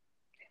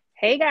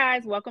Hey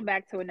guys, welcome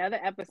back to another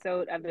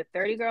episode of the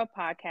 30 Girl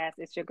Podcast.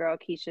 It's your girl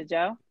Keisha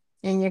Joe.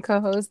 And your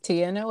co-host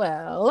Tia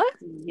Noel.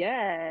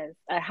 Yes,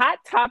 a hot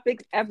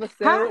topics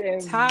episode, Hot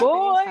and topic,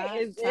 boy,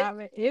 hot is it!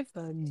 topic. It's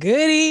a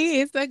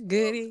goodie. It's a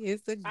goodie.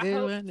 It's a I good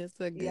hope, one. It's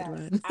a good yes,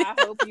 one. I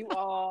hope you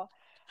all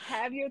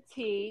have your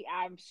tea.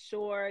 I'm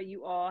sure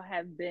you all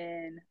have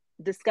been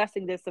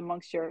discussing this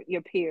amongst your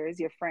peers,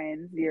 your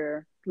friends,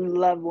 your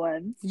loved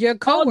ones Your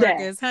all day.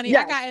 coworkers, honey. I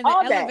Yes, got in the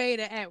all day.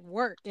 elevator at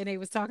work and they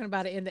was talking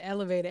about it in the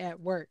elevator at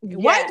work.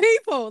 White Yes,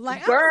 people. Like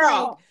I was like,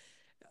 girl.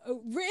 is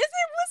it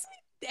was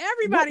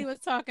everybody was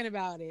talking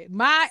about it.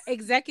 My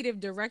executive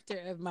director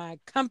of my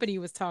company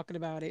was talking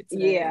about it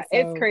today. Yeah,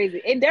 it's So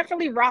crazy. It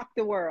definitely rocked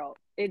the world.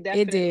 It it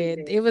definitely did.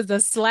 did. It was a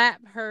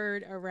slap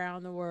heard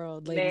around the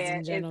world, ladies Man,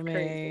 and it's crazy.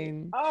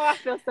 gentlemen. Oh, I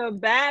feel so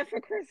bad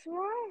for Chris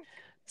Rock.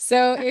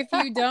 So, if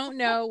you don't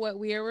know what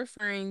we are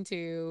referring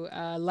to,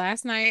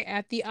 last night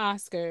at the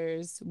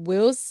Oscars,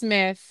 Will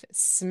Smith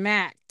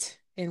smacked,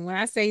 and when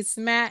I say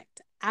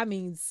smacked, I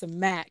mean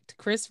smacked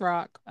Chris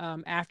Rock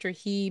after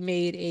he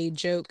made a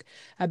joke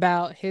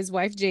about his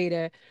wife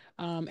Jada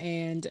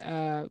and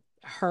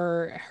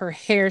her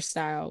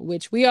hairstyle,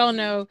 which we all Hmm.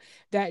 know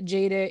that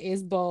Jada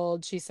is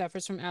bald. She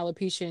suffers from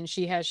alopecia, and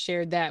she has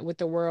shared that with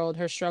the world,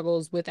 her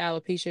struggles with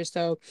alopecia.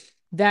 So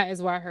that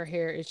is why her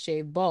hair is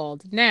shaved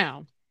bald.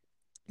 Now,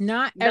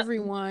 not No,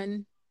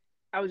 everyone,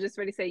 I was just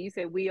ready to say, you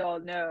said we all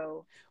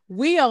know.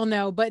 we all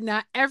know, but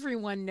not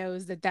everyone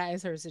knows that that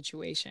is her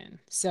situation.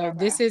 So Okay.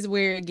 this is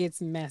where it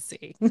gets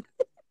messy.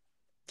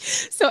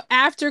 So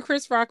after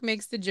Chris Rock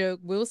makes the joke,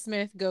 Will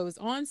Smith goes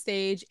on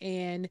stage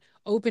and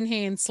open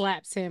hand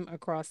slaps him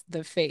across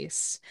the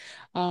face.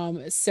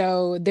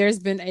 So there's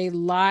been a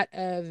lot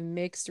of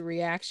mixed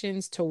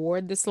reactions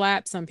toward the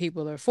slap. Some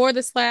people are for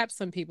the slap,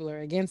 some people are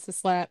against the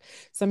slap.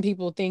 Some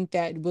people think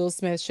that Will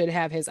Smith should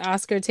have his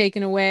Oscar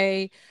taken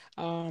away.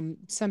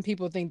 Some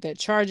people think that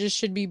charges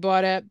should be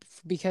brought up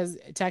because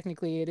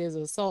technically it is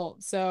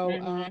assault. So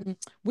Hmm.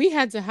 we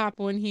had to hop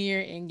on here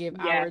and give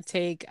our Yes.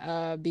 take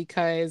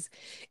because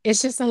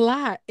it's just a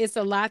lot. It's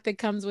a lot that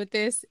comes with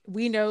this.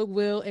 We know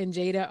Will and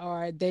Jada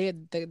are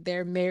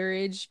their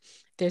marriage,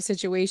 their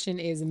situation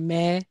is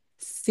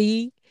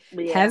messy,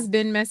 Yeah. has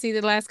been messy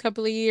the last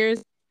couple of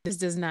years. This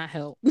does not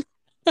help.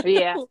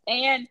 Yeah.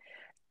 And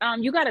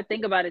you got to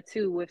think about it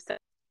too with such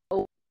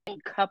an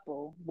open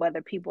couple,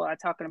 whether people are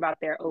talking about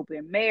their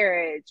open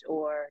marriage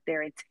or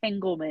their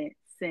entanglements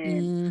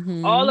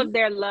and all Mm-hmm. of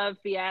their love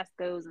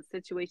fiascos and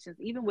situations,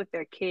 even with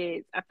their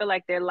kids. I feel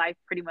like their life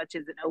pretty much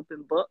is an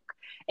open book.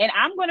 And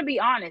I'm going to be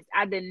honest,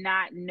 I did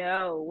not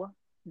know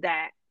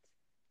that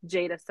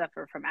Jada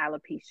suffered from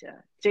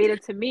alopecia. Jada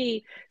to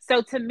me,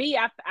 so to me,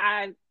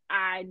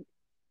 I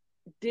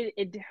did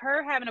it.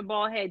 Her having a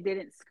bald head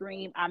didn't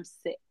scream I'm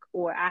sick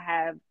or I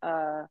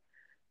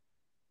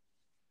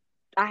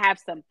have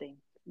something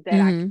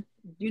that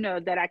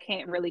Mm-hmm. that I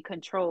can't really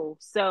control.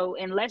 So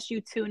unless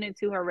you tune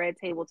into her Red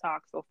Table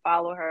Talks or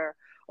follow her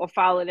or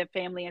follow their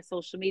family and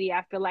social media,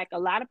 I feel like a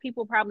lot of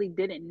people probably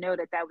didn't know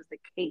that that was the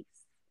case.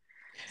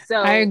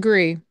 I So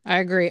agree. I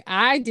agree.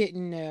 I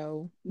didn't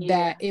know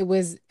that yeah. it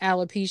was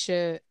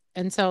alopecia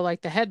until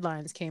like the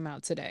headlines came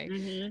out today.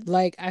 Hmm.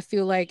 Like I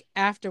feel like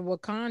after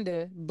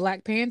Wakanda,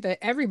 Black Panther,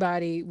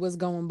 everybody was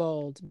going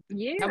bald.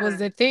 That was Yeah.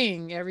 the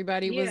thing.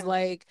 Everybody was Yeah.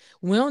 like,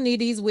 "We don't need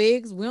these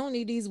wigs. We don't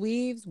need these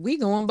weaves. We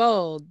going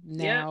bald Yep.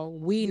 now.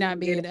 We You not can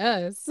get being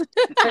us,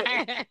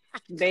 it.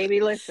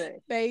 Baby,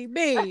 listen.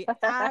 baby.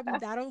 I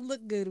don't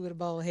look good with a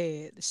bald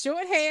head.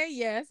 Short hair,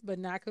 yes, but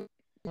not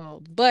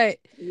bald. But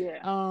Yeah.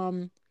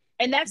 um."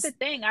 And that's the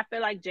thing. I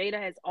feel like Jada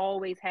has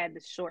always had the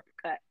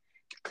shortcut.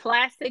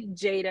 Classic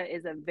Jada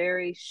is a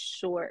very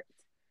short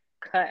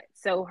cut.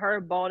 So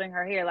her balding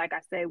her hair, like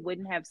I said,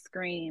 wouldn't have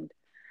screamed,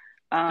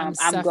 I'm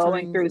I'm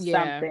going suffering. through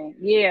Yeah, something.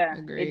 Yeah, it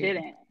agreed.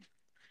 didn't.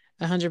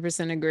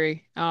 100%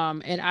 agree.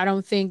 And I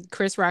don't think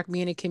Chris Rock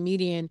being a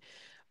comedian,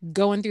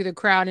 going through the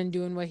crowd and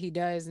doing what he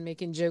does and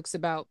making jokes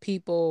about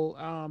people,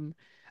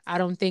 I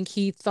don't think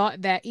he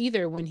thought that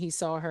either when he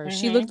saw her.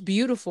 She Hmm. looked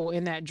beautiful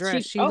in that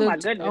dress. She, She oh my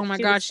looked, oh goodness, my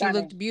she was God, she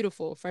stunning. looked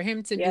beautiful. For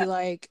him to be Yep.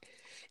 like,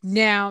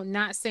 now,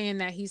 not saying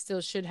that he still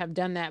should have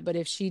done that, but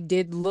if she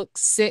did look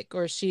sick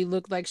or she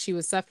looked like she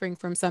was suffering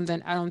from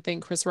something, I don't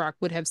think Chris Rock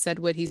would have said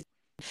what he.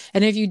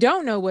 And if you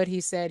don't know what he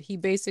said, he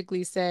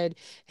basically said,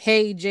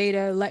 "Hey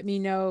Jada, let me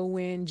know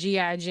when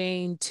GI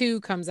Jane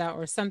 2 comes out,"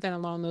 or something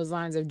along those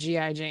lines of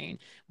GI Jane.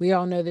 We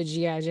all know that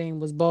GI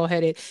Jane was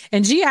bald-headed.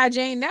 And GI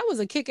Jane, that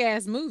was a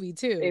kick-ass movie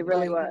too. It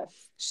really Like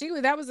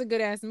was. that was a good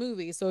ass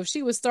movie. So if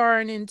she was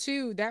starring in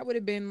 2, that would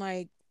have been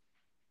like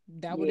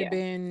that would have Yeah.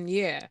 been,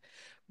 yeah.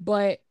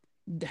 But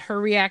her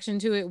reaction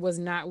to it was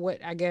not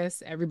what I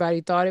guess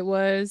everybody thought it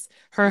was.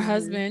 Her Hmm.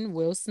 husband,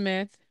 Will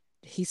Smith,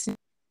 he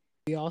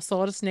we all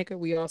saw the snicker.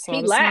 We all saw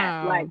He the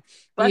laughed, like smile.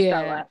 bust out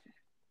Yeah, laughing.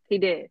 He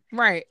did.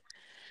 right.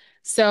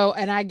 So,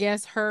 and I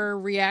guess her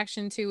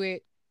reaction to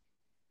it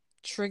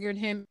triggered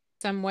him.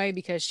 some way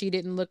because she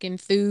didn't look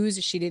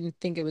enthused. She didn't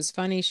think it was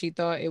funny. She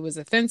thought it was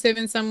offensive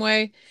in some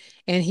way.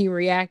 And he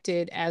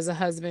reacted as a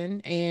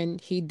husband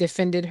and he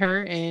defended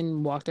her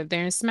and walked up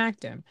there and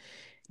smacked him.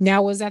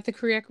 Now, was that the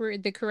correct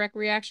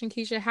reaction,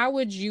 Keisha? How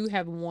would you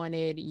have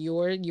wanted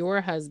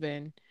your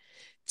husband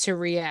to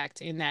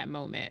react in that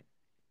moment?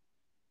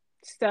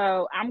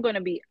 So I'm gonna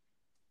be.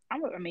 I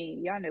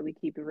mean, y'all know we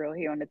keep it real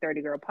here on the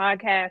 30 Girl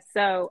podcast.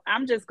 So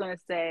I'm just gonna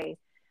say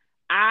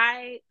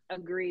I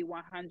agree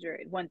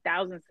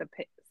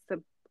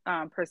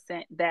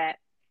 1000% that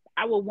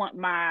I will want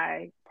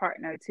my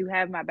partner to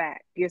have my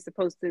back. You're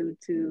supposed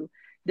to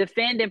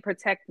defend and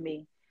protect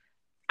me.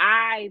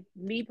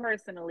 Me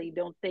personally,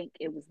 don't think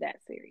it was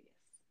that serious.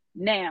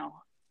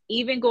 Now,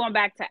 even going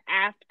back to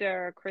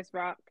after Chris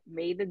Rock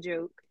made the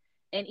joke,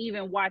 and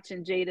even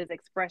watching Jada's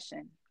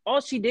expression,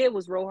 all she did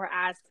was roll her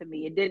eyes to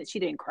me. She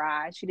didn't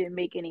cry. She didn't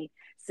make any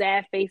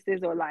sad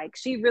faces or like.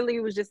 She really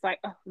was just like,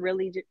 oh,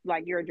 really,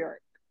 like you're a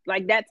jerk,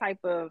 like that type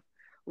of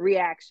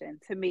reaction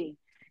to me.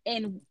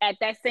 And at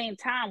that same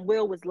time,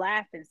 Will was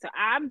laughing. So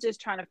I'm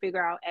just trying to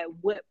figure out at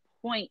what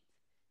point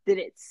did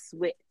it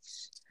switch?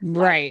 Like,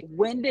 Right.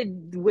 when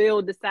did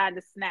Will decide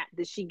to snap?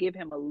 Did she give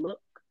him a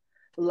look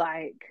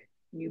like,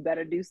 you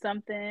better do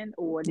something?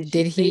 Or did she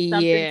Did say he,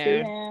 something to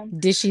yeah. him? Did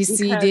Because,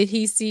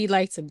 he see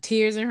like some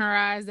tears in her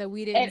eyes that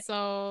we and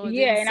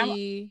yeah, didn't and I'm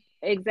see?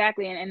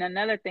 exactly. And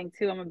another thing,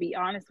 too, I'm going to be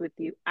honest with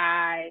you.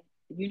 I'm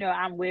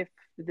with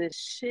the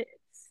shits,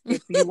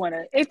 if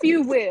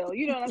you will.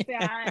 You know what I'm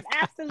saying? I'm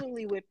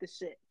absolutely with the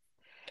shit.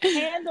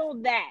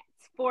 Handle that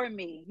for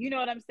me. You know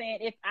what I'm saying?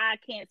 If I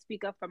can't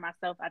speak up for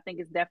myself, I think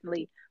it's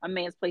definitely a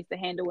man's place to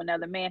handle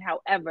another man.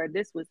 However,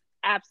 this was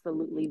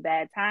absolutely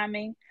bad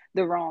timing,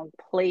 the wrong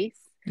place.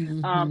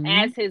 Mm-hmm.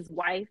 As his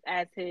wife,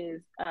 as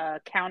his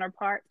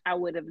counterpart, I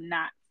would have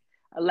not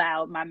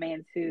allowed my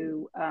man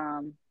to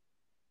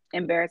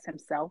embarrass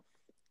himself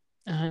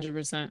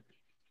 100%.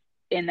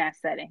 in that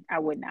setting. I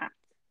would not.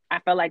 I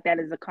felt like that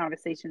is a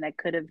conversation that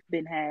could have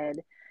been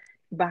had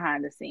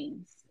behind the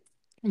scenes.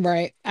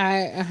 Right.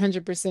 I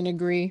 100%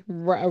 agree.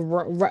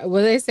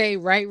 What they say,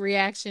 right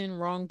reaction,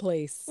 wrong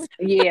place.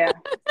 Yeah.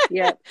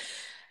 Yep.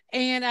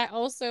 And I've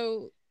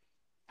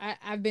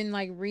been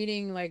like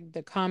reading like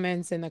the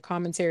comments and the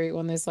commentary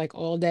on this like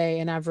all day,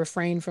 and I've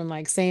refrained from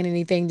like saying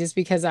anything just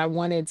because I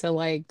wanted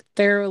to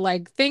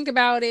think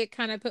about it,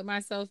 kind of put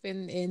myself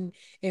in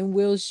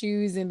Will's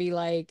shoes and be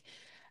like,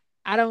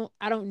 I don't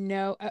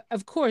know.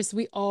 Of course,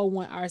 we all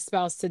want our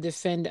spouse to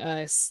defend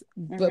us,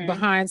 but Mm-hmm.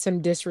 behind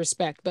some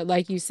disrespect. But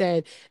like you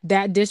said,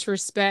 that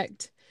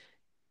disrespect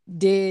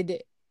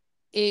did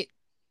it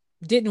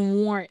didn't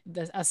warrant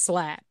a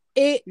slap.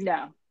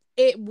 No.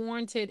 It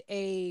warranted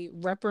a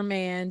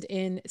reprimand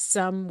in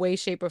some way,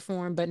 shape, or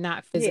form, but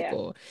not Yeah.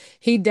 physical.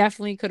 He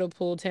definitely could have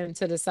pulled him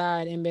to the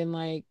side and been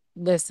like,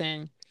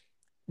 listen,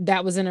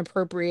 that was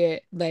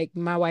inappropriate. Like,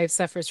 my wife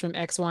suffers from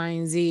X, Y,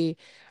 and Z.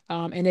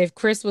 And if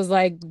Chris was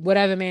like,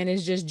 whatever, man,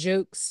 it's just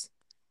jokes,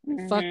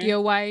 fuck Mm-hmm. your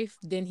wife,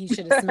 then he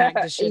should have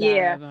smacked the shit out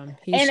Yeah. of him.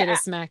 He And should have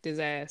smacked his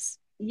ass.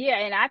 yeah,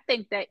 and I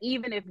think that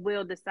even if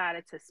Will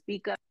decided to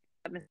speak up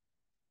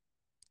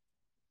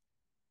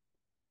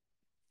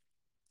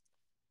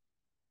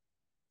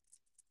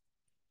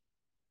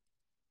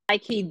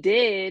like he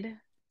did,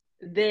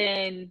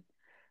 then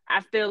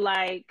I feel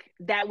like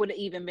that would have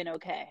even been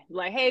okay.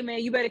 Like, hey man,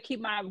 you better keep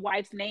my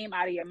wife's name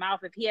out of your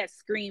mouth. If he had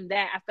screamed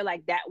that, I feel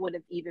like that would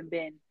have even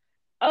been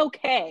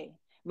okay.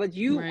 But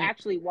you Right.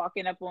 actually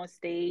walking up on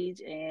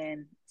stage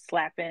and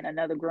slapping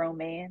another grown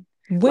man,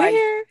 like,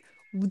 Where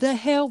the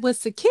hell was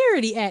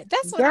security at?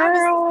 That's what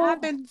girl,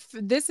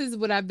 this is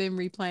what I've been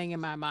replaying in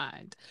my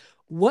mind.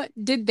 What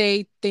did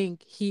they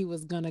think he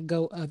was gonna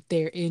go up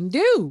there and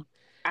do?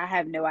 I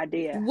have no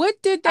idea. What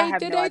I have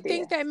did no they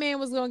think idea. that man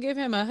was gonna give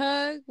him a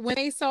hug? When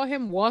they saw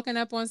him walking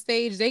up on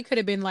stage, they could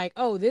have been like,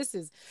 "Oh, this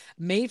is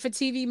made for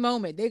TV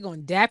moment. They're gonna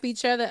dap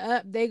each other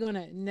up. They're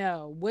gonna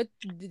no. What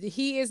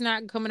he is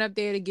not coming up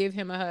there to give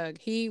him a hug.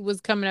 He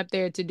was coming up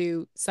there to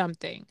do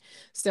something.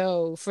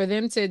 So for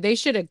them to, they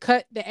should have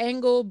cut the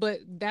angle,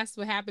 but that's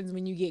what happens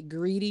when you get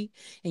greedy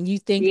and you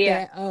think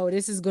Yeah. that, oh,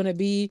 this is gonna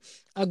be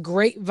a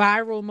great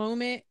viral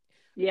moment.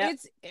 Yep.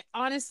 It's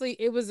honestly,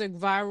 it was a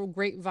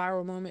great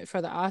viral moment for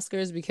the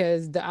Oscars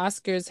because the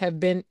Oscars have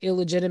been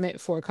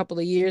illegitimate for a couple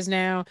of years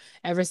now.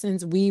 Ever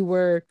since we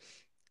were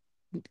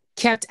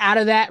kept out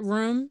of that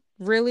room,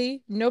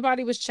 really,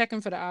 nobody was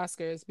checking for the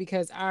Oscars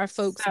because our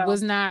folks So,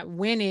 was not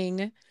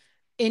winning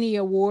any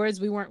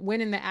awards. We weren't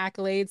winning the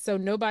accolades, so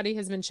nobody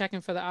has been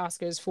checking for the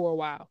Oscars for a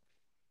while.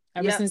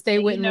 yep.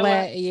 And you know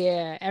what?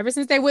 Ever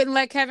since they wouldn't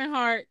let Kevin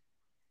Hart,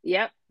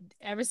 Yep.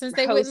 ever since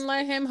they wouldn't Host.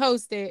 let him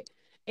host it,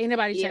 ain't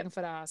nobody Yep. checking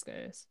for the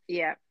Oscars.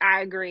 Yeah,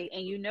 I agree.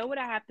 And you know what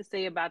I have to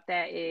say about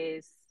that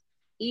is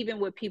even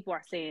what people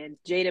are saying,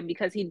 Jada,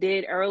 because he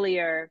did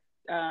earlier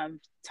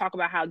talk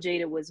about how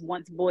Jada was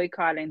once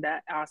boycotting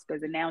the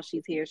Oscars and now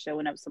she's here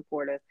showing up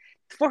supportive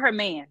for her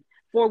man,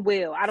 for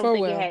Will. I don't For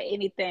think it Will. had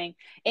anything.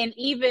 And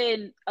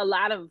even a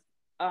lot of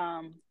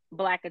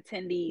Black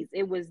attendees,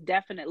 it was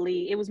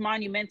definitely, it was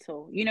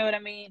monumental. You know what I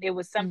mean? It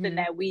was something Mm-hmm.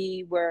 that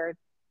we were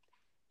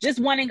just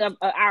wanting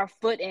our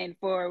foot in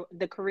for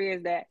the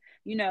careers that,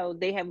 you know,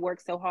 they have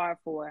worked so hard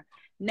for.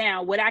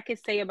 Now, what I could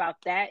say about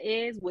that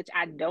is, which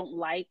I don't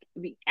like,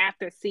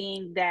 after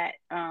seeing that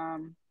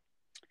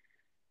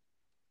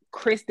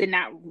Chris did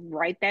not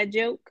write that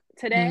joke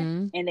today,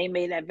 Mm-hmm. and they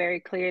made that very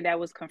clear. That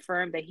was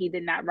confirmed that he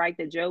did not write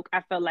the joke.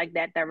 I felt like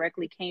that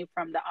directly came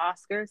from the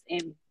Oscars,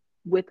 and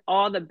with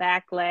all the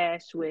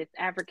backlash with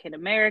African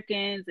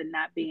Americans and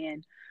not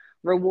being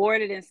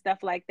rewarded and stuff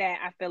like that,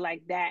 I feel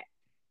like that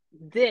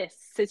this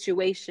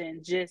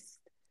situation just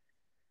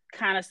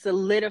kind of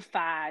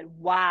solidified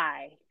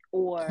why,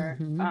 or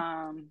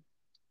Mm-hmm.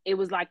 it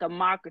was like a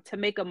mocker to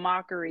make a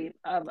mockery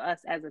of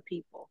us as a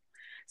people.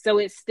 So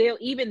it's still,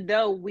 even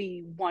though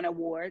we won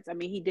awards, I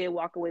mean, he did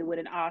walk away with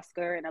an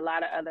Oscar, and a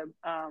lot of other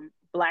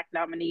Black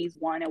nominees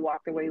won and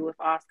walked away with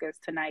Oscars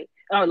tonight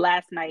or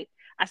last night.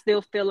 I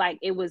still feel like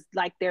it was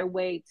like their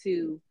way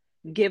to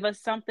give us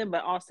something,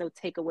 but also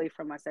take away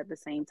from us at the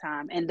same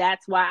time. And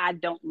that's why I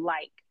don't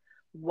like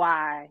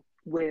why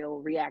Will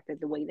reacted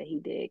the way that he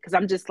did. Cause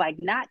I'm just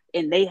like, not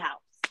in their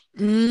house.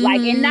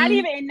 Like, Mm-hmm.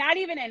 and not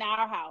even in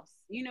our house.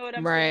 You know what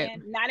I'm Right.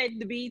 saying? Not at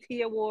the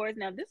BET Awards.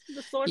 Now, this is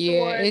the Source Yeah,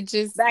 Awards it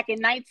just back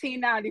in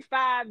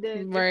 1995. Then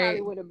it probably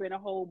right. would have been a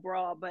whole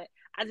brawl. But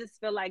I just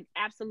feel like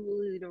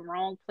absolutely the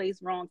wrong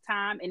place, wrong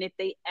time. And if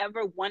they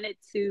ever wanted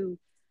to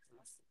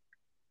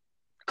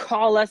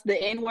call us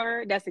the N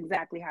word, that's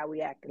exactly how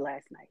we acted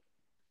last night.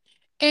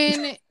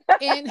 And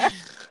and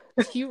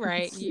you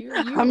right. You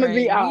I'm gonna be right.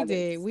 We honest.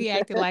 did. We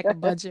acted like a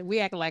bunch of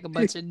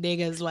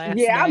niggas last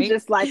Yeah, I'm night.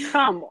 just like,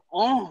 come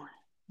on.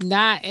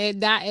 Not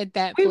at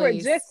that We were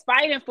place. just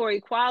fighting for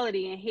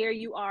equality, and here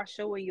you are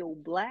showing your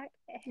black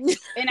ass.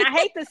 And I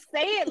hate to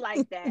say it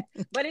like that,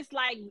 but it's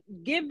like,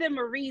 give them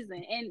a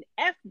reason, and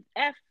f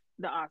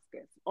the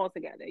Oscars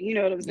altogether. You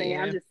know what I'm saying?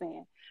 I'm Yeah. just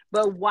saying.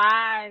 But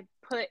why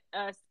put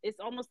us? It's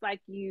almost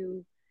like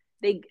you.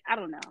 They. I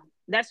don't know.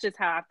 That's just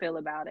how I feel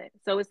about it.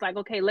 So it's like,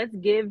 okay, let's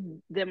give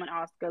them an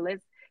Oscar.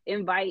 Let's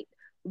invite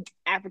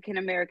African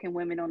American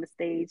women on the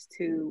stage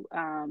to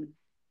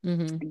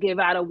Mm-hmm. give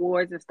out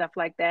awards and stuff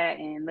like that,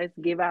 and let's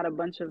give out a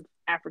bunch of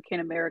African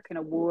American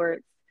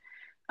awards,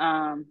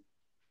 um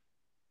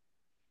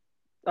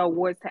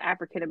awards to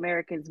African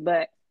Americans,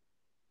 but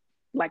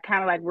like,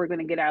 kind of like we're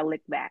gonna get our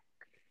lick back.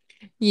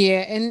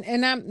 Yeah,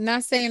 and I'm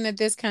not saying that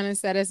this kind of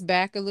set us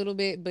back a little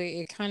bit, but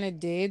it kind of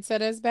did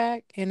set us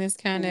back, and it's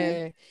kind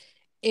Mm-hmm. of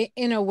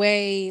in a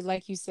way,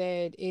 like you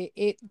said,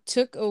 it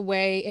took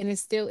away, and it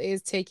still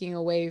is taking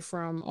away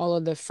from all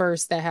of the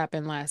firsts that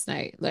happened last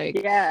night. Like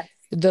Yes.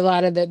 the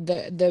lot of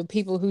the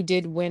people who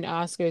did win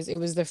Oscars, it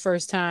was the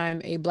first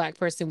time a black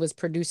person was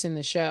producing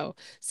the show.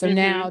 So Mm-hmm.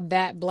 now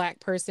that black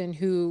person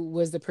who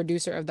was the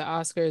producer of the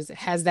Oscars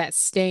has that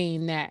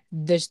stain that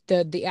the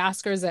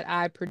Oscars that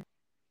I produced,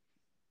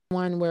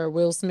 one where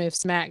Will Smith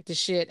smacked the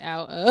shit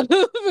out of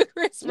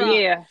Chris Rock.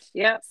 Yeah.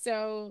 Yep.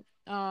 So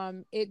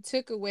it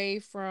took away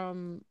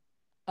from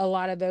a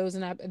lot of those,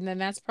 and then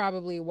that's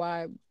probably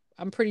why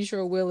I'm pretty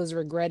sure Will is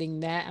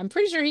regretting that. I'm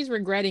pretty sure he's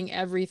regretting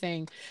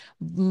everything.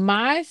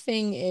 My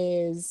thing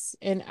is,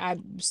 and I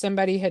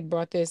somebody had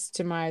brought this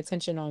to my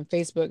attention on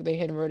Facebook. They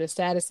had wrote a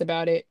status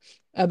about it,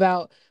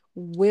 about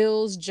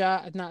Will's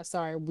job, not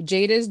sorry,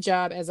 Jada's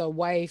job as a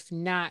wife,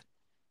 not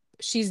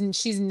she's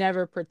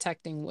never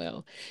protecting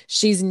Will.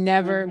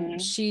 Mm-hmm.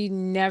 She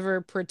never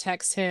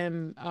protects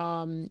him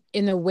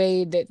in the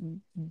way that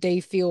they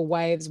feel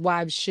wives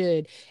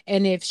should.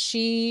 And if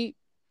she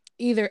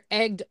either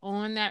egged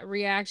on that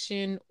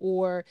reaction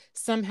or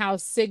somehow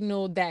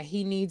signaled that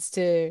he needs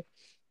to,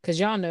 because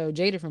y'all know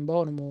Jada from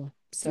Baltimore.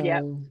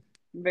 Yep. So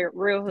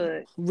Real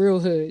hood. real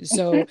hood.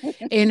 So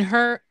in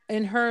her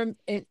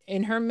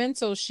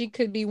mental, she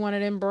could be one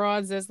of them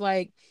broads that's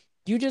like,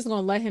 you just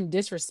gonna let him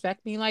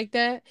disrespect me like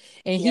that?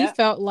 And he Yep.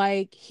 felt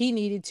like he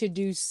needed to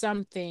do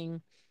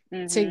something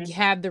to Mm-hmm.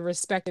 have the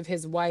respect of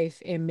his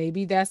wife, and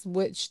maybe that's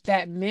what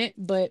that meant.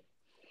 But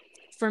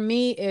for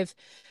me, if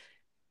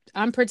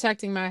I'm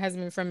protecting my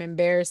husband from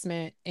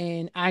embarrassment,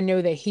 and I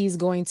know that he's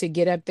going to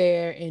get up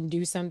there and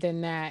do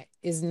something that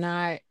is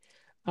not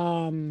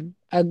a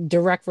I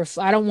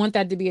don't want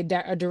that to be a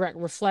direct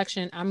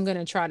reflection. I'm going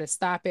to try to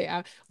stop it.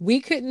 We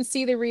couldn't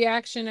see the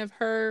reaction of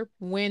her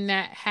when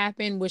that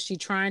happened. Was she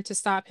trying to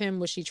stop him?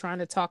 Was she trying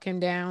to talk him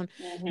down?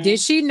 Did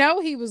Mm-hmm. she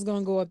know he was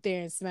going to go up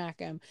there and smack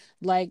him?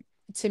 Like,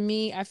 to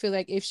me, I feel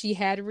like if she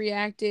had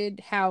reacted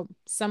how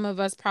some of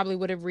us probably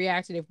would have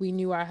reacted if we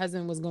knew our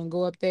husband was going to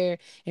go up there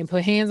and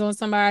put hands on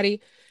somebody,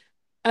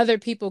 other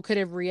people could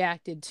have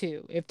reacted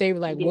too. If they were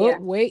like, "Whoa, Yeah.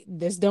 wait,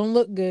 this don't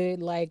look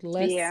good. Like,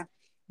 let's Yeah.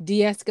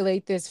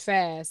 de-escalate this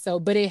fast." So,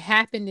 but it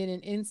happened in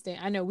an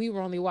instant. I know we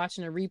were only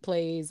watching the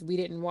replays. We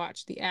didn't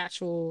watch the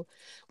actual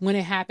when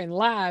it happened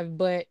live,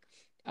 but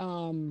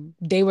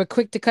they were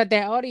quick to cut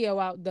that audio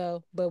out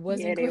though, but Yeah,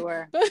 wasn't they quick.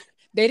 were. But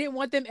they didn't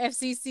want them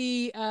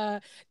FCC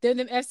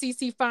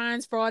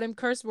fines for all them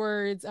curse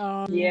words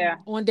Yeah.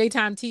 on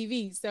daytime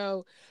TV.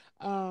 So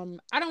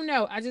I don't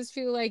know. I just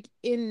feel like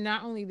in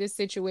not only this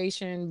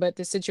situation, but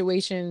the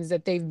situations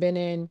that they've been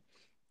in,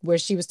 where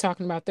she was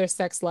talking about their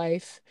sex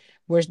life,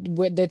 where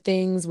with the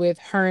things with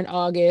her and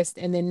August,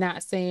 and then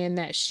not saying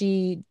that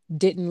she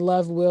didn't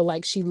love Will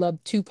like she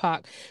loved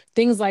Tupac,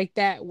 things like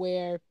that,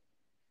 where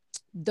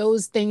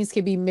those things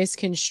can be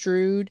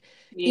misconstrued.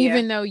 Yeah.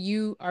 Even though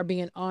you are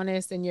being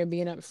honest and you're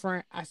being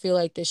upfront, I feel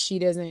like that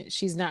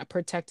she's not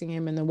protecting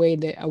him in the way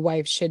that a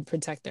wife should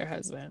protect their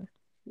husband.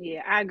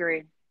 Yeah, I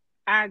agree.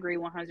 I agree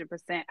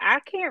 100%.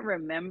 I can't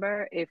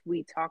remember if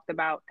we talked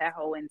about that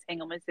whole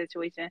entanglement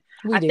situation.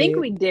 We I think did.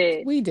 we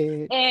did. We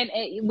did. And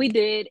we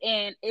did.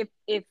 And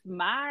if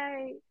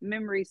my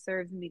memory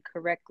serves me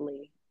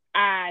correctly,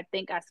 I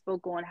think I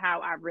spoke on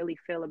how I really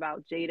feel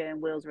about Jada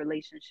and Will's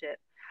relationship.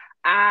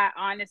 I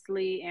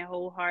honestly and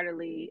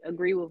wholeheartedly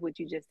agree with what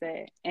you just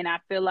said. And I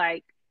feel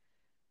like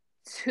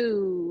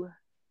to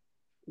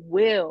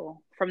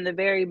Will, from the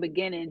very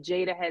beginning,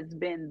 Jada has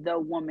been the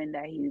woman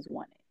that he's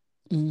wanted.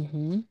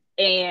 Mm-hmm.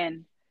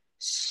 And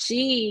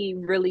she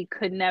really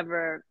could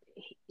never,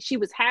 she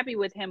was happy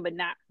with him but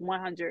not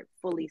 100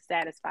 fully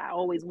satisfied,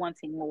 always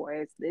wanting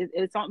more.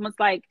 It's almost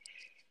like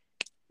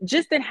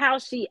just in how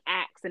she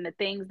acts and the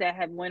things that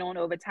have went on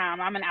over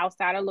time. I'm an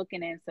outsider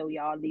looking in, so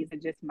y'all, these are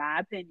just my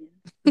opinions,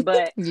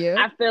 but Yeah.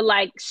 I feel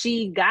like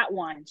she got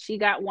one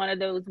of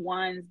those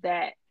ones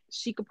that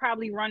she could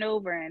probably run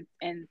over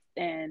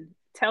and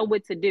tell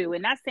what to do.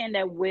 And not saying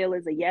that Will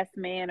is a yes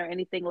man or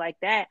anything like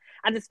that.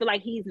 I just feel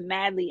like he's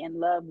madly in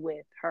love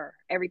with her,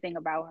 everything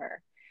about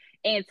her.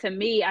 And to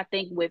me, I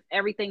think with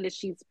everything that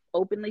she's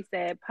openly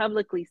said,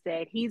 publicly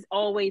said, he's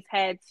always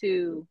had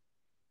to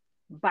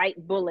bite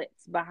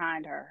bullets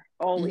behind her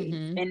always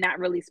Mm-hmm. and not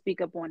really speak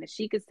up on it.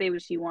 She could say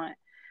what she wants.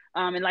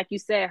 And like you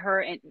said,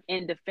 her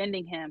in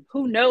defending him,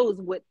 who knows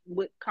what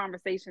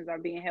conversations are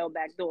being held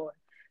back door.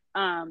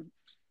 Um,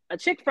 a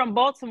chick from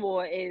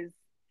Baltimore is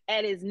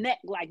at his neck,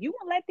 like, you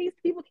gonna let these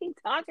people keep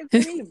talking to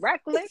me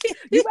reckless?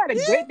 You gotta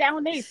get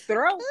down their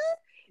throats.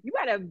 You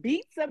gotta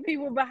beat some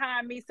people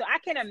behind me. So I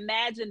can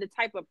imagine the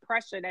type of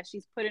pressure that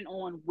she's putting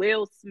on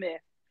Will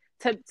Smith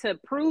to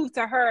prove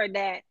to her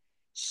that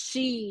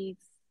she's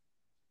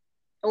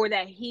or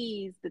that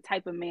he's the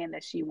type of man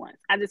that she wants.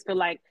 I just feel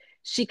like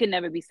she can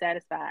never be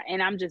satisfied.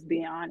 And I'm just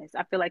being honest.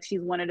 I feel like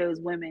she's one of those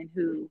women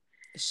who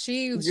just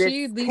She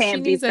can't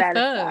be needs a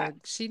satisfied. thug.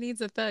 She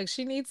needs a thug.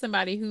 She needs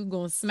somebody who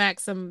gonna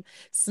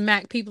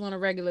smack people on a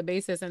regular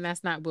basis, and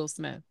that's not Will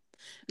Smith.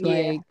 Yeah.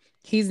 Like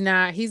he's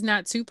not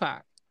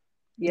Tupac.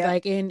 Yep.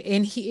 Like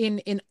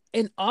in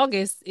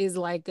August is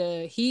like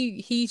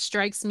he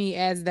strikes me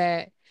as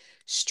that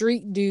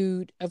street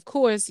dude. Of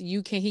course,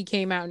 he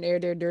came out and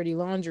aired their dirty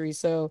laundry.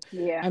 So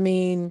Yeah. I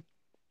mean,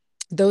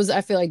 those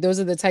I feel like those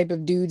are the type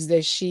of dudes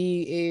that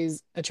she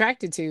is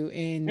attracted to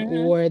and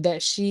Mm-hmm. or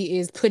that she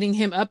is putting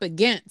him up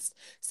against.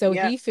 So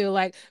Yep. he feel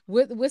like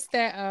what's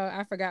that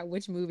I forgot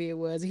which movie it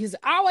was. He's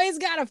always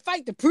got to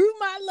fight to prove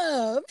my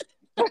love.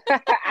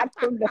 I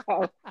don't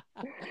know.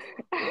 I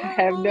What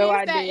have movie no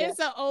is that? idea. It's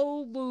an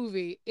old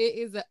movie. It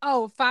is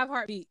Five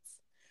Heartbeats.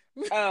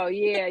 Oh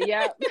yeah,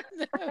 yep.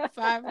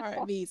 Five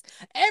Heartbeats.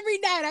 Every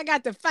night I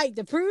got to fight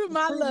to prove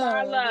my Prove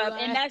my love. love.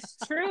 And Like, that's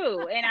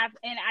true. And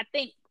I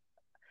think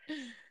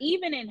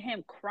even in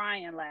him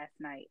crying last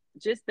night,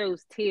 just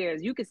those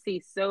tears, you could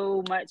see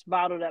so much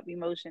bottled up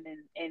emotion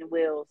in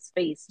Will's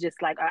face.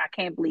 Just like, I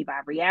can't believe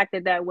I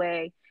reacted that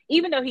way.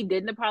 Even though he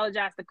didn't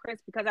apologize to Chris,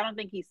 because I don't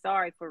think he's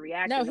sorry for no,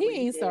 reacting the he way he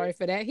ain't did. sorry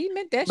for that. He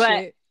meant that But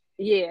shit.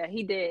 yeah,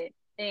 he did.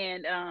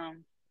 And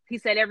he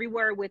said every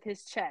word with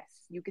his chest.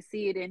 You could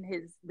see it in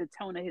the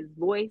tone of his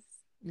voice,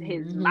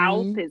 his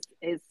mouth, Hmm.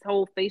 his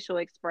whole facial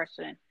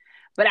expression.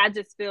 But I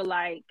just feel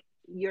like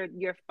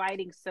you're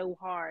fighting so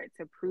hard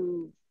to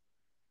prove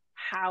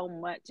how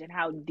much and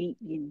how deep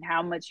and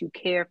how much you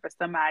care for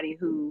somebody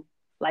who,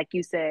 like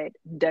you said,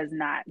 does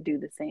not do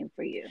the same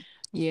for you.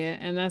 Yeah,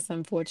 and that's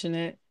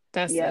unfortunate.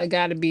 That's Yep.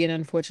 got to be an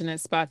unfortunate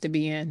spot to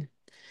be in.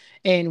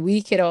 And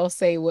we could all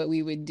say what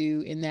we would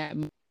do in that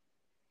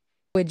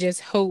would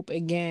just hope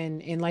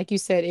again. And like you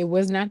said, it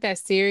was not that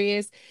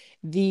serious.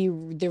 The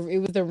it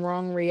was the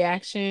wrong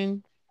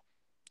reaction.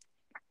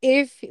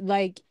 If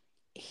like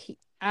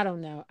I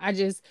don't know. I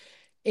just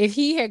if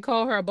he had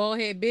called her a bald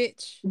head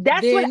bitch,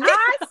 That's what then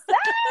I said.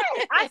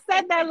 I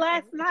said that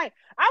last night.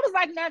 I was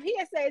like, now if he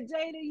had said,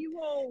 Jada, you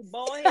old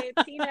bald head,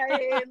 peanut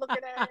head, looking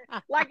at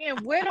her, like,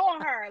 and went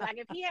on her. Like,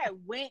 if he had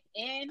went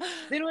in,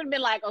 then it would have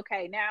been like,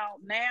 okay, now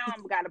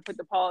I'm got to put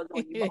the pause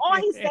on you. But all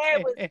he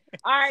said was,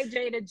 all right,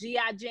 Jada,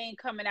 G.I. Jane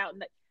coming out.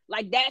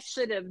 Like, that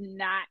should have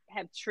not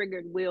have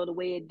triggered Will the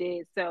way it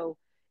did. So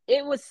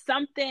it was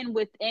something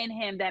within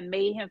him that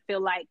made him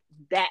feel like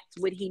that's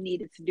what he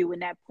needed to do in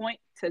that point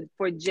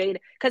for Jada.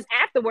 Because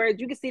afterwards,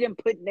 you can see them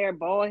putting their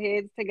bald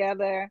heads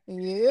together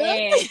yeah.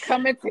 and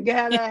coming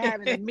together,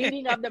 having a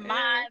meeting of the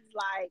minds.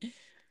 Like,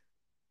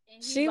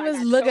 And he's She like, was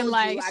I looking told you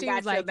like, I she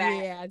was got your like,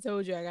 back. yeah, I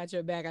told you I got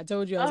your back. I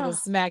told you I was gonna Oh,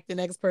 smack the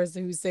next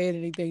person who said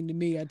anything to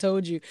me. I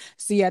told you.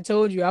 See, I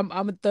told you I'm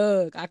a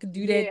thug. I could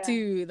do that yeah,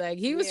 too. Like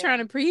he was yeah,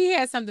 trying to he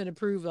had something to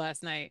prove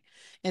last night.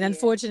 And yeah,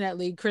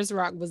 unfortunately, Chris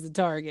Rock was the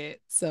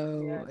target.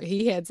 yeah. So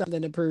he had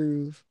something to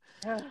prove.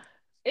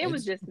 It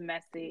was It's just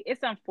messy.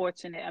 It's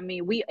unfortunate. I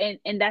mean,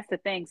 and that's the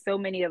thing. So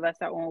many of us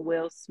are on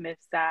Will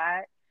Smith's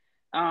side,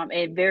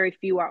 and very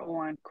few are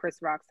on Chris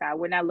Rock's side.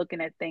 We're not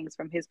looking at things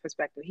from his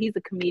perspective. He's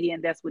a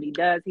comedian. That's what he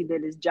does. He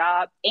did his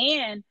job,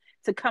 and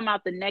to come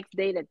out the next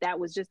day that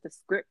was just a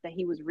script that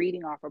he was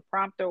reading off a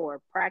prompter or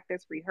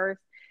practice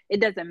rehearsed.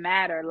 It doesn't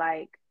matter.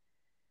 Like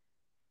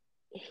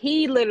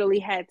he literally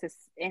had to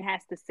and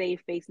has to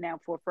save face now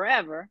for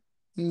forever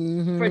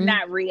for hmm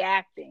not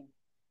reacting.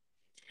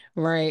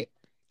 right.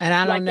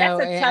 And Like that's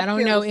a I tough don't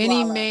pill know to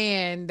any swallow.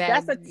 man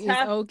that That's a is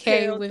tough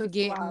okay pill to with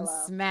getting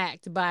swallow.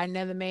 smacked by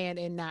another man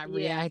and not Yeah.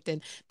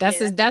 reacting.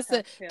 Yeah, that's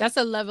a tough pill. That's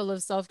a level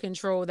of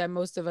self-control that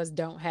most of us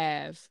don't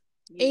have.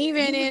 Yeah. And he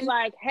Even was in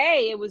like,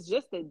 hey, it was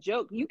just a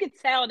joke. You could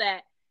tell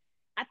that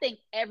I think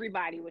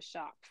everybody was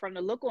shocked from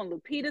the look on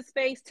Lupita's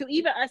face to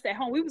even us at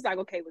home. We was like,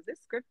 okay, was this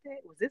scripted?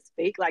 Was this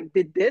fake? Like,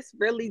 did this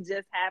really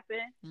just happen?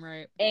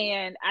 right.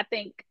 And I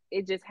think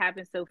it just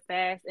happened so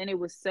fast and it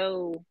was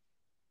so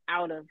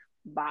out of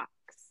box.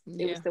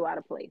 It was Yeah. so out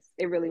of place.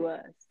 It really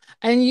was.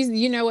 And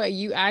you know what?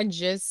 I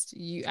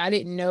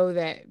didn't know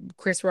that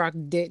Chris Rock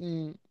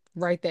didn't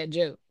write that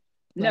joke.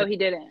 No, Like he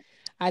didn't.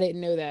 I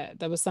didn't know that.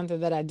 That was something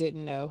that I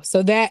didn't know.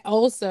 So that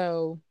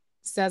also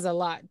says a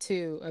lot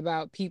too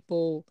about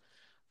people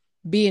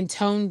being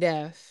tone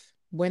deaf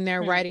when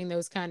they're Hmm. writing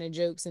those kind of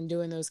jokes and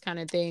doing those kind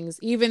of things,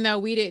 even though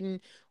we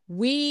didn't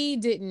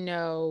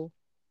know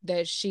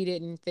that she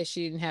didn't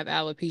have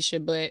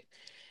alopecia, but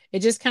it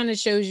just kind of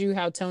shows you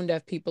how tone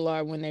deaf people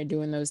are when they're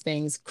doing those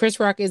things. Chris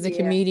Rock is a Yeah.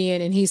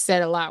 comedian and he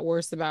said a lot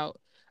worse about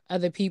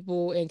other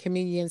people, and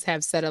comedians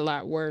have said a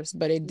lot worse,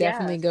 but it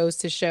definitely Yes. goes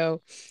to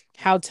show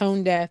how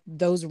tone deaf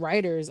those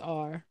writers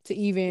are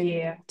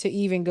Yeah. to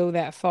even go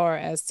that far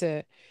as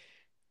to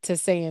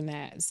saying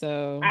that.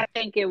 So I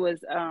think it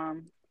was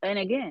and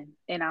again,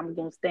 and I'm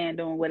going to stand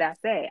on what I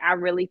say. I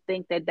really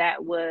think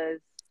that was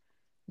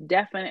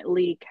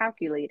definitely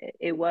calculated.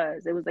 It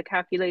was. It was a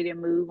calculated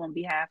move on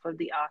behalf of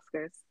the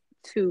Oscars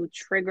to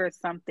trigger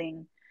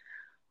something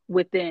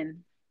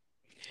within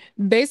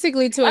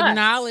basically to us.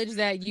 acknowledge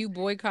that you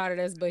boycotted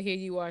us, but here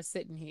you are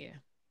sitting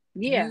here.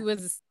 Yeah. You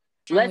was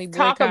strongly Let's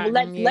talk about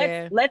boycotting,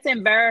 yeah. let's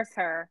embarrass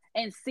her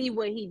and see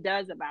what he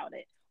does about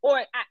it. Or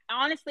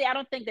honestly, I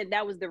don't think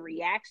that was the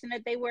reaction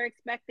that they were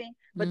expecting,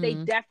 but they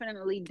Mm,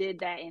 definitely did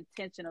that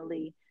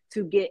intentionally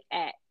to get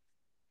at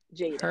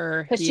Jada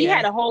her, because she yeah.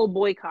 had a whole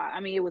boycott. I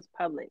mean, it was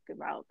public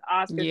about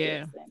Oscars this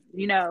Yeah.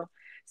 and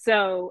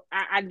So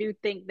I do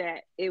think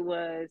that it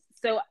was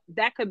so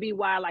that could be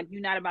why like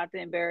you're not about to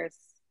embarrass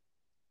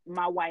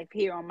my wife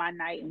here on my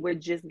night and we're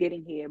just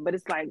getting here. But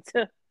it's like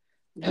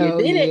you Oh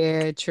did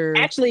it. yeah, true.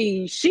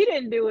 Actually, she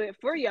didn't do it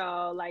for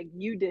y'all. Like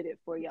you did it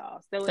for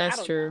y'all. So I That's don't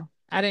know. true.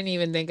 I didn't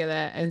even think of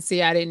that. And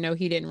see, I didn't know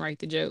he didn't write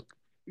the joke.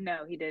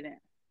 No, he didn't.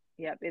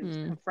 Yep, it was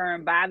Mm,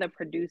 confirmed by the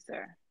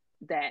producer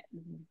that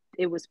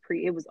it was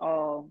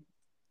all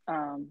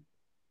um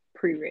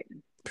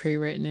pre-written.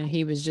 pre-written, and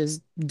he was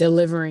just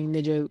delivering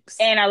the jokes.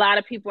 And a lot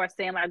of people are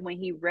saying like when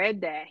he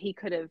read that, he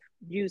could have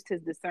used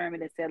his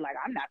discernment and said like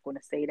I'm not going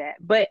to say that.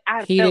 But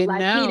I He felt didn't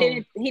like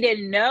know. he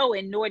didn't know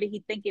and nor did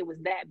he think it was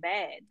that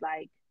bad.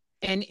 Like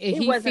And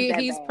it wasn't that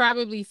he's bad.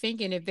 probably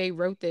thinking if they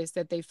wrote this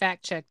that they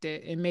fact checked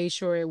it and made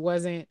sure it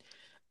wasn't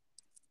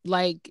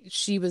like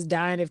she was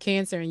dying of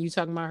cancer and you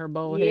talking about her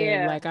bald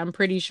head. Yeah. Like I'm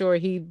pretty sure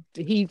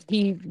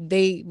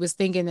they was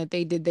thinking that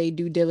they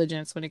due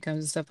diligence when it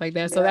comes to stuff like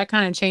that. So Yep. that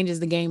kind of changes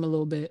the game a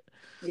little bit.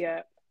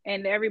 Yep.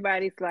 And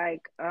everybody's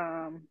like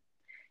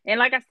and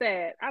like I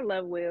said, I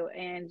love Will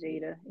and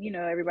Jada.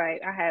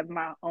 Everybody, I have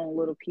my own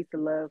little piece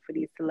of love for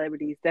these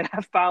celebrities that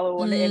I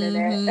follow on the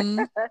internet.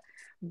 Hmm.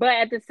 But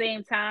at the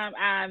same time,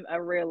 I'm a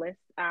realist.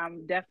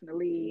 I'm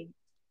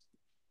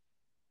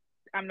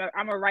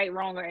a right,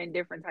 wrong, or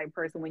indifferent type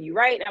person. When you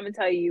right, I'm gonna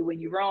tell you. When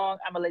you wrong,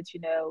 I'm gonna let you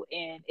know.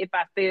 And if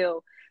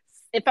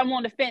I'm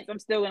on the fence, I'm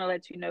still gonna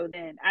let you know.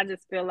 Then I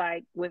just feel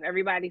like with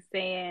everybody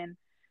saying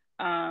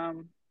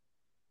um,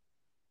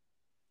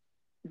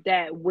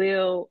 that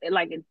Will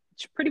like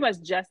it's pretty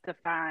much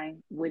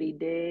justifying what he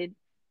did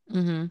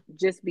Hmm.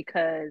 just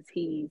because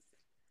he's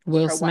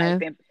Will her wife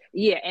Smith. and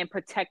yeah, and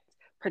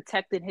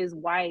protecting his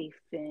wife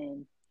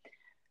and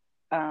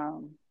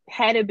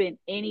had it been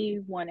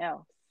anyone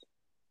else,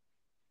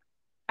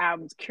 I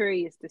was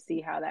curious to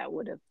see how that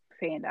would have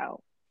panned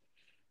out.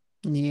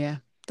 Yeah,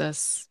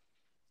 that's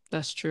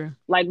that's true.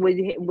 Like,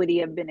 would he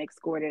have been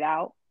escorted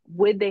out?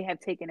 Would they have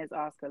taken his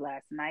Oscar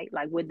last night?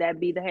 Like, would that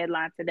be the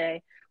headline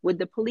today? Would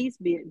the police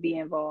be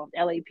involved?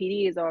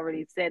 LAPD has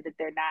already said that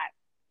they're not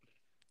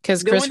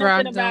Because doing Chris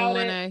Rock nothing about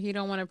it. he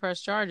don't want to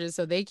press charges,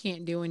 so they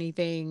can't do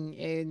anything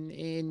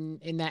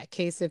in that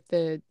case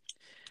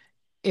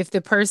if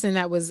the person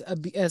that was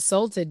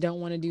assaulted don't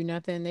want to do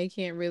nothing, they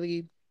can't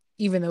really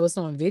even though it's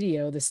on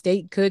video, the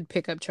state could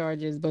pick up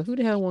charges, but who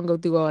the hell want to go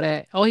through all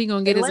that? All he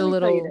gonna get And is let a me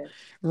tell you little this.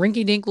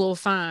 rinky-dink little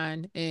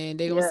fine, and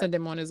they gonna Yeah. send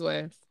him on his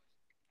way.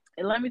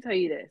 And let me tell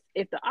you this.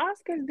 If the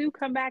Oscars do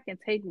come back and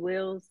take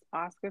Will's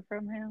Oscar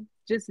from him,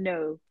 just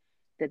know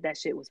that that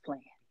shit was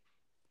planned.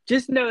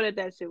 Just know that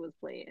that shit was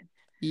planned.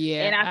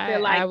 Yeah, And I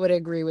feel I like, would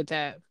agree with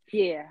that.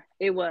 yeah,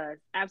 it was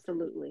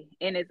absolutely.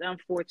 And it's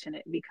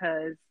unfortunate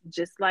because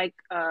just like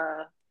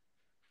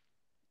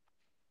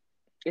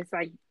it's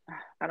like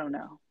I don't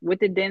know. What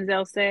did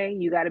Denzel say?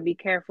 You got to be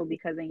careful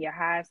because in your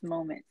highest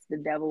moments, the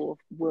devil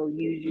will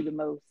use you the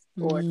most,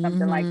 or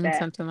something like that.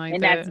 Something like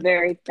And that.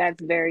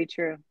 that's very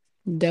true.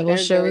 Devil That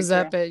is very shows true.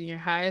 up at your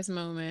highest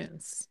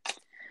moments.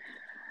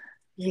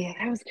 Yeah,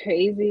 that was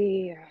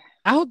crazy.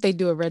 I hope they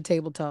do a Red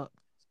Table Talk.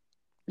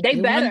 They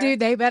They want to better. do,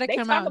 they better They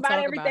come talk out and about talk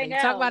about everything it.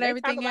 Talk else. about They talk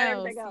everything about else.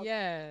 everything else.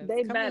 Yes.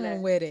 They Come on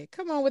better. with it.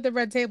 Come on with the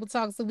Red Table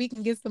Talk so we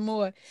can get some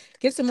more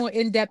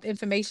in-depth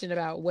information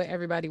about what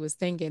everybody was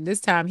thinking.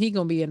 This time he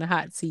gonna be in the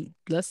hot seat.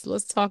 Let's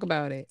talk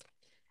about it.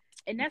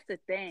 And that's the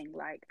thing.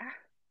 Like, how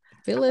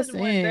Fill much us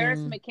more in.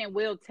 embarrassment can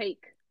Will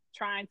take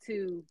trying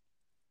to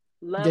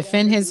love on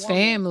Defend this his woman?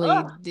 family.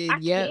 Oh, Did I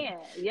yep.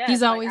 can't. He's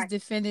Yes, like always I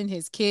defending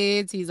his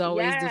kids. He's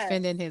always yes.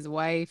 defending his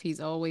wife.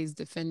 He's always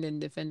defending.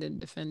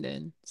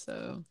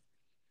 So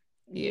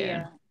yeah.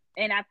 Yeah.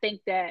 And I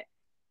think that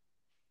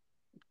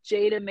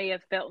Jada may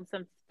have felt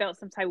some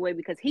type of way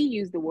because he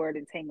used the word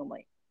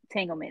entanglement.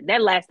 Entanglement.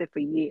 That lasted for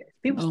years.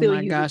 People Oh still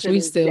my use it gosh, to we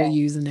this still day.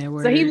 using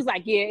that So he word. was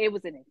like, yeah, it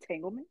was an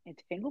entanglement.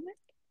 Entanglement?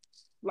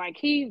 Like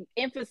he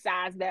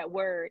emphasized that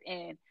word,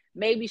 and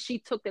maybe she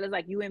took it as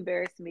like, you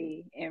embarrassed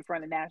me in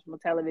front of national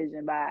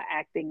television by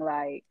acting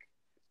like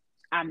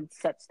I'm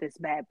such this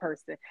bad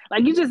person.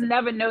 Like you just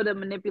never know the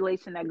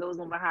manipulation that goes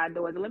on behind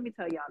doors. And let me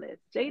tell y'all this.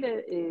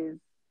 Jada is,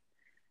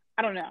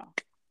 I don't know.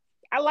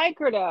 I like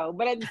her though,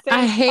 but at the same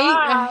I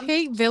time,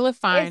 hate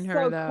vilifying it's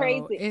her so though.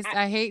 crazy. It's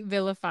I hate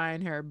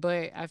vilifying her,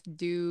 but I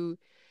do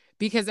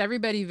because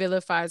everybody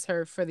vilifies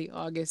her for the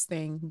August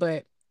thing,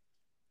 but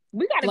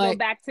We got to go like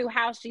back to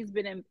how she's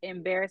been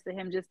embarrassed of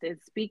him just in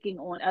speaking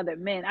on other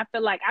men. I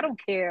feel like I don't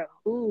care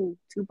who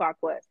Tupac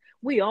was.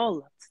 We all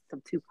loved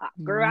some Tupac.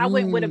 Girl, I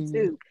went with him mm,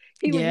 too.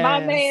 He was my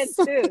man yes.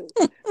 too.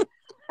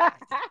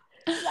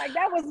 Like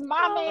that was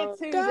my man Oh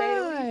too, Jada.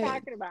 What are you God.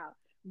 talking about?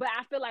 But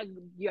I feel like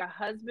your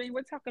husband,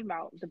 we're talking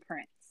about the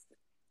prince.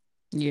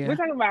 We're Yeah.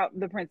 talking about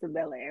the Prince of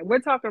Bel-Air. We're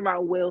talking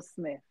about Will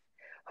Smith,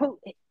 who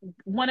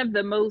one of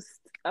the most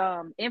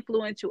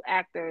influential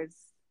actors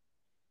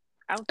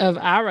out Of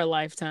there our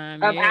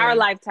lifetime, of our yeah.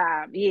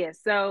 lifetime. Yeah.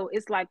 So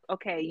it's like,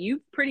 okay,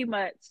 you pretty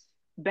much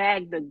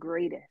bagged the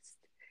greatest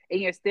and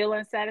you're still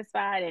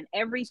unsatisfied. And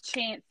every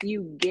chance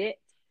you get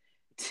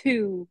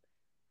to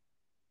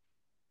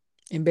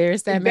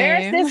Embarrass that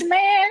embarrass this man.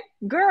 man,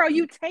 girl,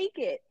 you take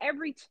it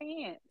every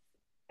chance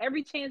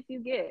you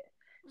get.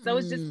 So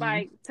it's just Mm.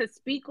 like to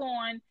speak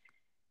on,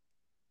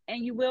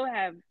 and you will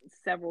have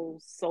several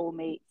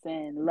soulmates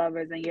and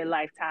lovers in your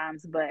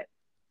lifetimes, but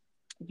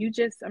you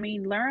just, I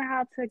mean, learn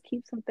how to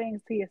keep some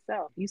things to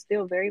yourself. You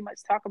still very much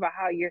talk about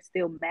how you're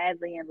still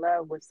madly in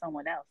love with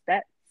someone else.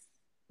 That's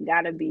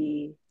gotta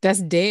be, That's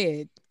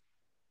dead.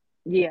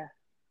 yeah,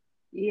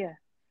 yeah.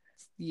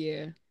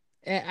 Yeah.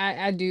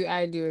 I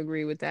do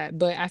agree with that.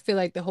 But I feel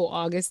like the whole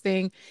August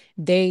thing,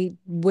 we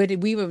would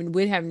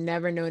have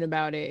never known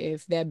about it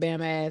if that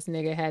Bama ass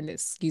nigga hadn't,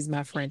 excuse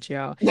my French,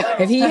 y'all.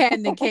 If he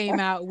hadn't have came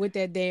out with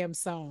that damn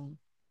song.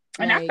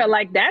 And I Like, felt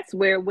like that's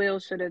where Will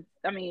should have.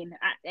 I mean,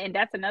 and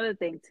that's another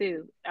thing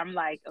too. I'm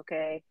like,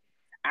 okay,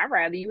 I'd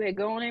rather you had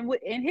gone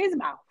in his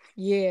mouth.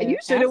 You yeah,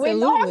 should have went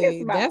in August's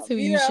absolutely. That's mouth. who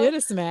You you know, should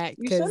have smacked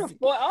you should because have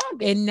fought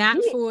August. and He not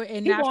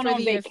going for on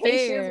the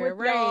vacations with affair,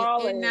 right?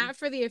 y'all, And and not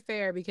for the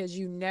affair because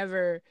you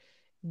never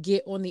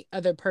get on the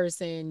other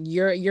person.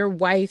 Your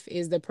wife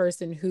is the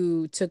person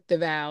who took the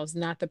vows,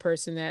 not the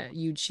person that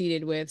you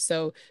cheated with.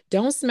 So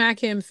don't smack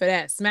him for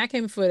that. Smack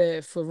him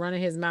for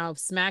running his mouth.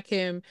 Smack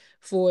him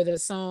for the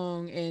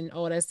song and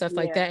all that stuff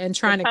like yeah, that and the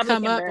trying to public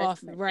come up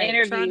off embarrassment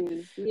right. Trying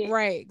interviews. Yeah,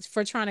 right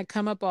for trying to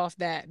come up off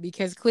that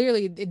because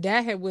clearly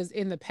that had was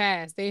in the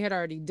past. They had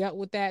already dealt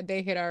with that.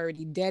 They had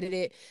already deaded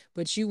it,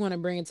 but you want to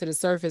bring it to the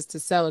surface to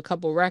sell a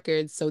couple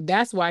records. So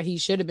that's why he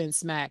should have been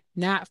smacked,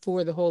 not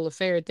for the whole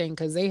affair thing,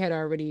 because they had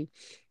already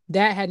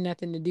that had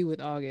nothing to do with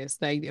August.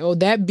 Like, oh,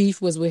 that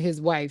beef was with his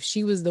wife.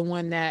 She was the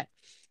one that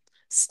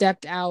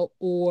stepped out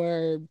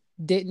or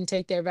didn't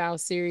take their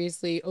vows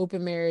seriously,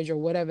 open marriage or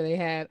whatever they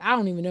have. I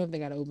don't even know if they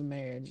got an open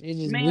marriage. It's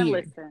just man,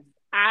 weird. listen.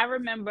 I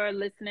remember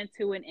listening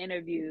to an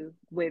interview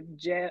with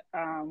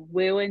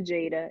Will and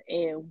Jada,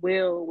 and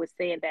Will was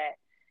saying that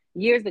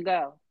years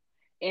ago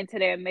into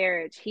their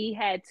marriage, he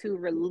had to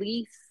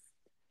release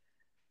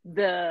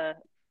the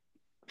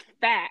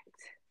fact,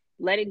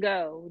 let it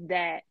go,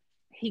 that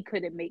he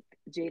couldn't make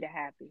Jada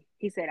happy.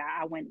 He said,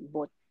 I went and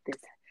bought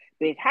this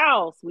big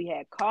house. We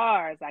had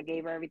cars. I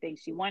gave her everything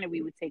she wanted.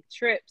 We would take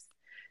trips.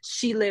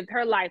 She lived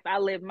her life. I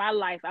lived my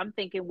life. I'm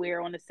thinking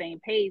we're on the same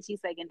page. He's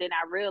like, and then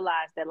I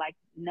realized that like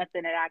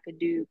nothing that I could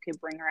do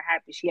could bring her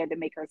happy. She had to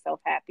make herself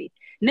happy.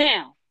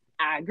 Now,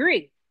 I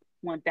agree.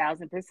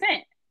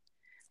 1000%.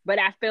 But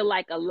I feel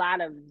like a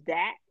lot of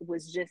that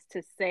was just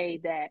to say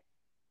that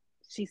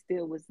she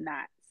still was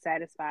not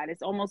satisfied.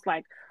 It's almost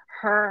like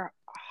her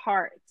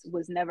heart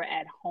was never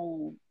at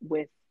home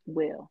with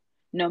Will,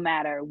 no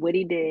matter what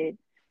he did.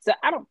 So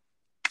I don't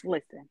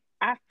listen.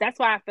 That's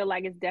why I feel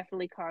like it's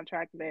definitely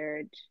contract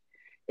marriage.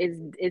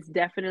 It's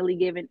definitely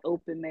given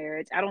open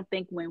marriage. I don't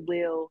think when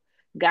Will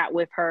got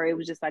with her, it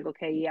was just like,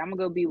 okay, yeah, I'm gonna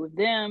go be with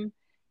them.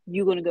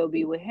 You're gonna go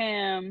be with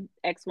him.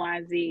 X, Y,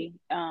 and Z.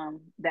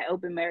 That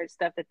open marriage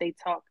stuff that they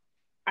talk,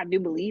 I do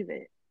believe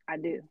it. I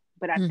do,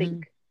 but I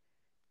think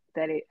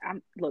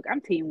Mm-hmm. that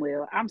I'm Team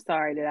Will. I'm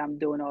sorry that I'm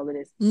doing all of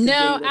this to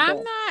No, Jada, I'm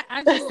but not.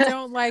 I just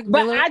don't like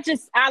but Villa.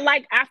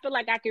 I feel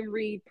like I can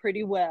read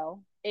pretty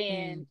well.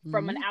 And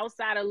from an Mm-hmm.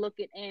 outsider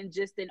looking in,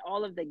 just in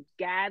all of the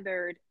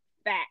gathered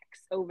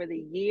facts over the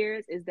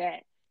years, is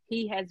that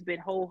he has been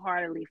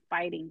wholeheartedly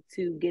fighting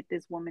to get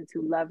this woman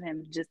to love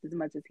him just as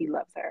much as he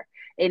loves her.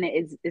 And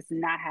it's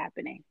not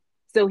happening.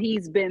 So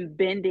he's been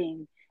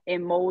bending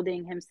and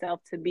molding himself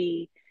to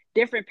be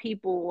different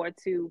people or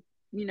to,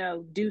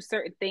 do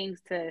certain things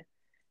to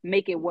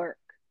make it work.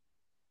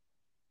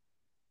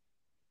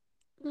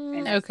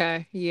 And that's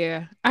Okay,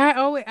 yeah. I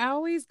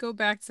always go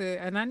back to,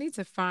 and I need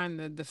to find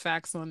the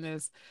facts on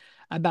this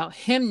about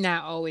him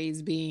not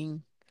always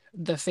being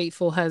the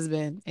faithful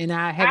husband. And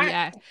I have you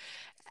I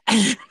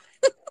I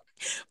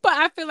but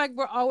I feel like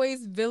we're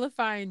always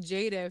vilifying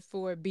Jada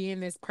for being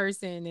this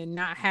person and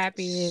not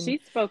happy and she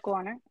spoke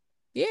on it.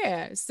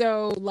 yeah.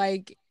 So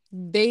like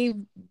they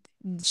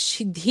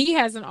he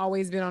hasn't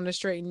always been on the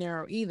straight and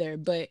narrow either,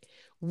 but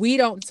we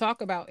don't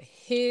talk about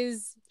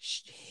his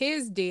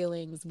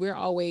dealings. We're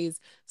always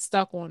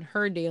stuck on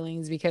her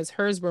dealings because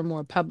hers were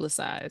more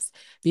publicized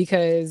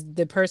because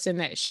the person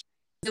that she's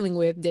dealing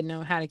with didn't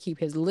know how to keep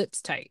his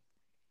lips tight.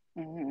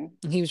 Hmm.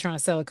 He was trying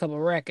to sell a couple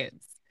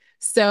records.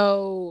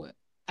 So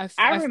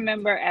I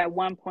remember at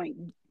one point,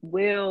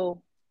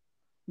 Will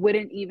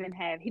wouldn't even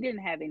he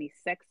didn't have any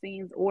sex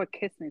scenes or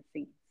kissing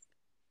scenes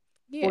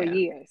for yeah.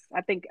 years.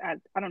 I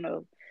don't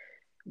know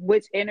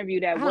which interview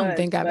that I don't was,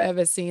 think I've but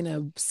ever seen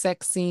a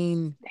sex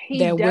scene he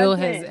that Will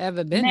has doesn't.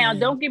 ever been Now, in.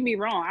 don't get me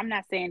wrong. I'm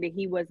not saying that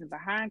he wasn't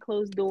behind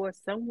closed doors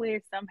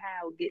somewhere,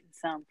 somehow getting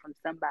some from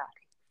somebody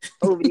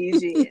over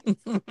these years.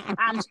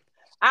 I'm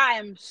I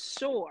am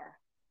sure.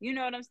 You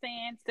know what I'm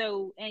saying?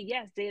 So, and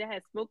yes, Jada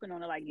has spoken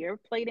on it like your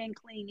plate ain't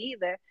clean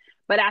either.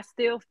 But I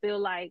still feel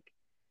like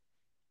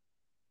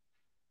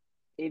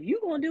if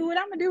you gonna do it,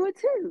 I'm gonna do it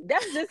too.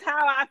 That's just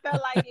how I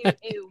felt like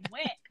it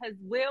went. Because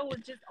Will was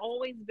just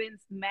always been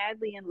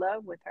madly in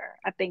love with her.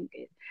 I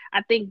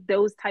think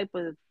those type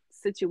of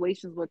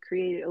situations were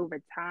created over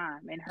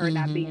time, and her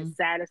not being Hmm.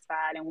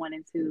 satisfied and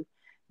wanting to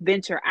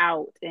venture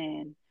out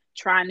and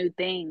try new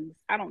things.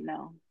 I don't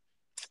know.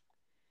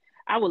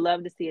 I would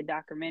love to see a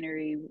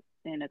documentary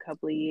in a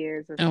couple of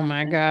years or Oh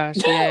my something. gosh,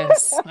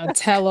 yes. A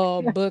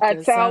tell-all book A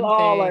or tell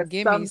all something. or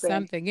Give me something.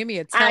 something. Give me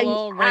a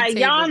tell-all red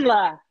table.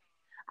 Ayanla,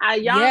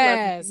 Ayanla,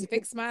 Yes,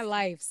 fix my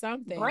life.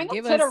 Something. bring them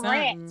Give to us the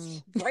ranch.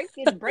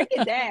 something. Break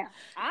it down.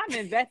 I'm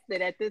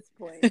invested at this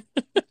point.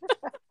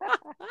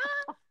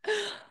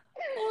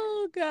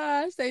 Oh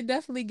gosh, they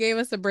definitely gave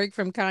us a break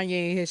from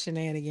Kanye and his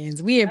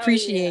shenanigans. We Oh yeah.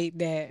 appreciate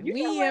that. You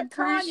know We what?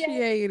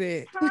 appreciate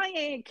it.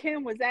 Kanye and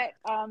Kim was at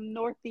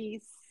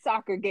Northeast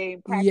soccer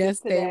game practice Yes,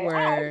 they today. were.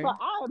 I am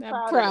I'm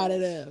proud of proud of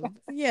them. them.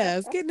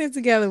 Yes, getting it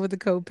together with the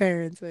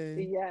co-parents.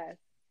 Yes.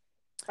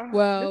 Oh, this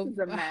Well, is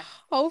a mess.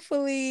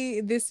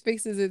 hopefully this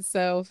fixes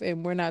itself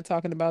and we're not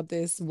talking about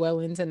this well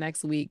into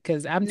next week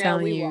because I'm No,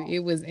 telling we you, won't. it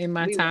was in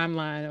my We won't.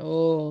 timeline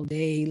all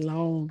day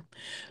long.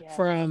 Yes.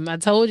 From I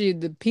told you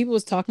the people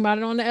was talking about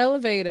it on the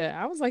elevator.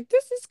 I was like,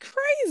 this is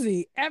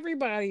crazy.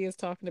 Everybody is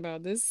talking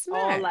about this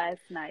All smack.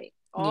 last night.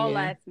 All Yeah.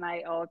 last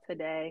night, all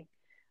today.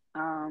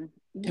 And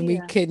we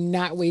Yeah. could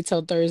not wait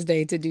till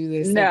Thursday to do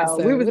this No,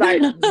 we was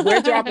episode. like,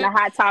 we're dropping a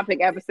hot topic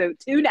episode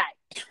tonight.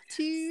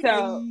 So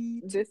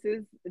Tonight. this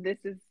is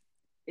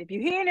if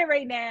you're hearing it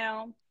right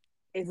now,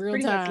 it's Real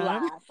pretty much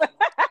time. live.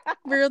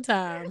 Real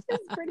time.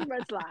 It's pretty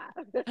much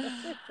live.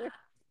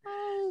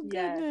 Oh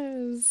Yes.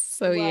 goodness.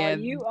 So Well, yeah.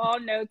 you all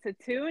know to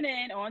tune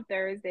in on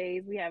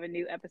Thursdays. We have a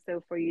new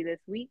episode for you this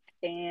week.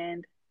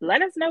 And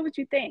let us know what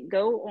you think.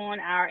 Go on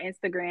our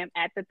Instagram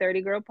at the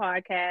 30 Girl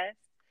Podcast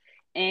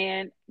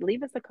and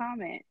leave us a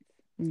comment.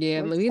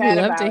 Yeah, Let's we chat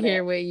love to about hear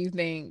it. what you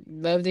think.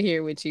 Love to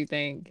hear what you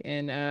think.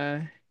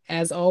 And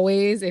as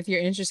always, if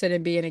you're interested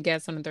in being a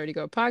guest on the 30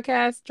 Go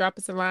podcast, drop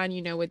us a line.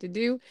 You know what to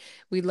do.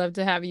 We'd love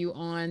to have you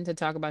on to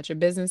talk about your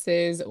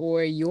businesses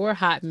or your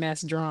hot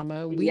mess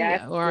drama. We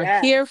Yes, are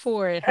yes. here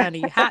for it,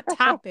 honey. Hot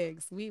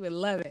topics. We would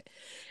love it.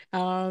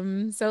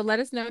 So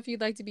let us know if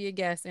you'd like to be a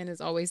guest. And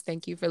as always,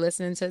 thank you for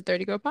listening to the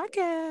 30 Go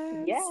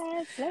podcast.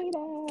 Yes, Good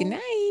later.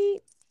 night.